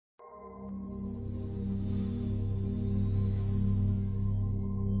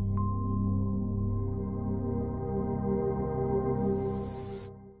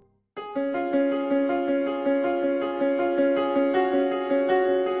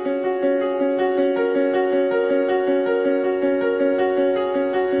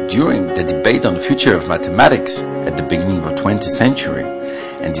During the debate on the future of mathematics at the beginning of the 20th century,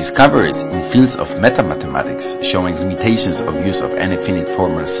 and discoveries in fields of meta-mathematics showing limitations of use of infinite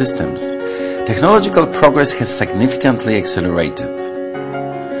formal systems, technological progress has significantly accelerated.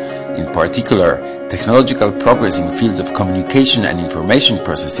 In particular, technological progress in fields of communication and information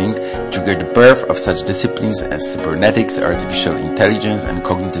processing triggered the birth of such disciplines as cybernetics, artificial intelligence, and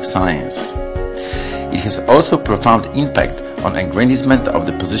cognitive science. It has also profound impact on aggrandizement of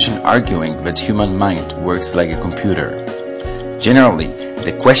the position arguing that human mind works like a computer. Generally,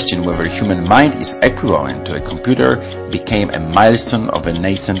 the question whether human mind is equivalent to a computer became a milestone of a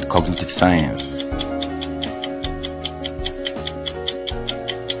nascent cognitive science.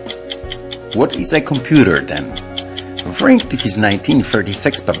 What is a computer then? Referring to his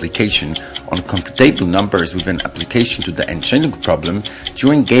 1936 publication on computable numbers with an application to the enchanting problem,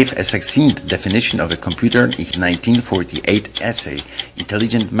 Turing gave a succinct definition of a computer in his 1948 essay,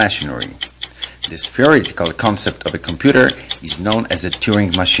 Intelligent Machinery. This theoretical concept of a computer is known as a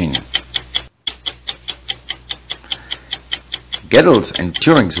Turing machine. Gödel's and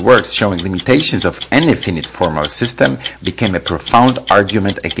Turing's works showing limitations of any finite formal system became a profound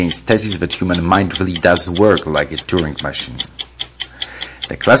argument against thesis that human mind really does work like a Turing machine.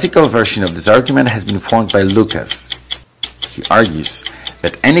 The classical version of this argument has been formed by Lucas. He argues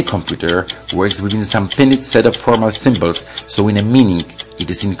that any computer works within some finite set of formal symbols, so in a meaning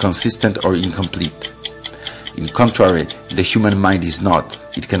it is inconsistent or incomplete. In contrary, the human mind is not.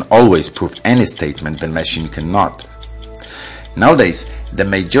 It can always prove any statement the machine cannot. Nowadays, the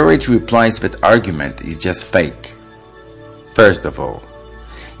majority replies that argument is just fake. First of all,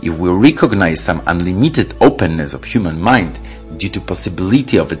 if we recognize some unlimited openness of human mind due to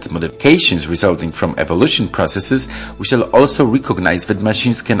possibility of its modifications resulting from evolution processes, we shall also recognize that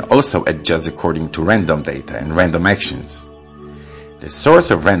machines can also adjust according to random data and random actions. The source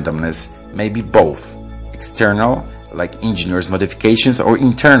of randomness may be both external, like engineers' modifications, or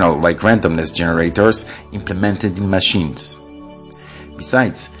internal, like randomness generators implemented in machines.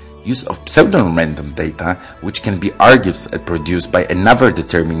 Besides, use of pseudo-random data, which can be argued as produced by another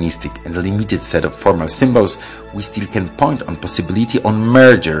deterministic and limited set of formal symbols, we still can point on possibility on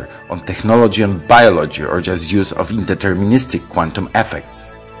merger, on technology, on biology, or just use of indeterministic quantum effects.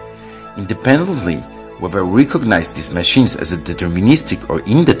 Independently, whether we recognize these machines as deterministic or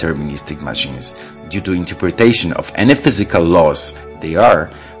indeterministic machines, due to interpretation of any physical laws they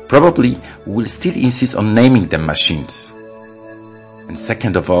are, probably we will still insist on naming them machines. And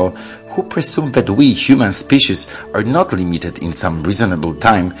second of all, who presume that we, human species, are not limited in some reasonable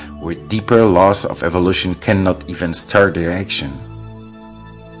time where deeper laws of evolution cannot even start their action?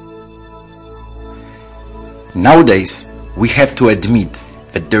 Nowadays, we have to admit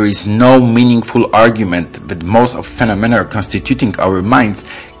that there is no meaningful argument that most of phenomena constituting our minds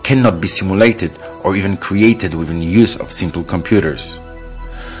cannot be simulated or even created within use of simple computers.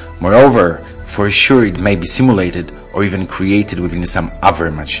 Moreover, for sure it may be simulated or even created within some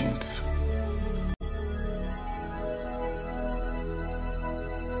other machines.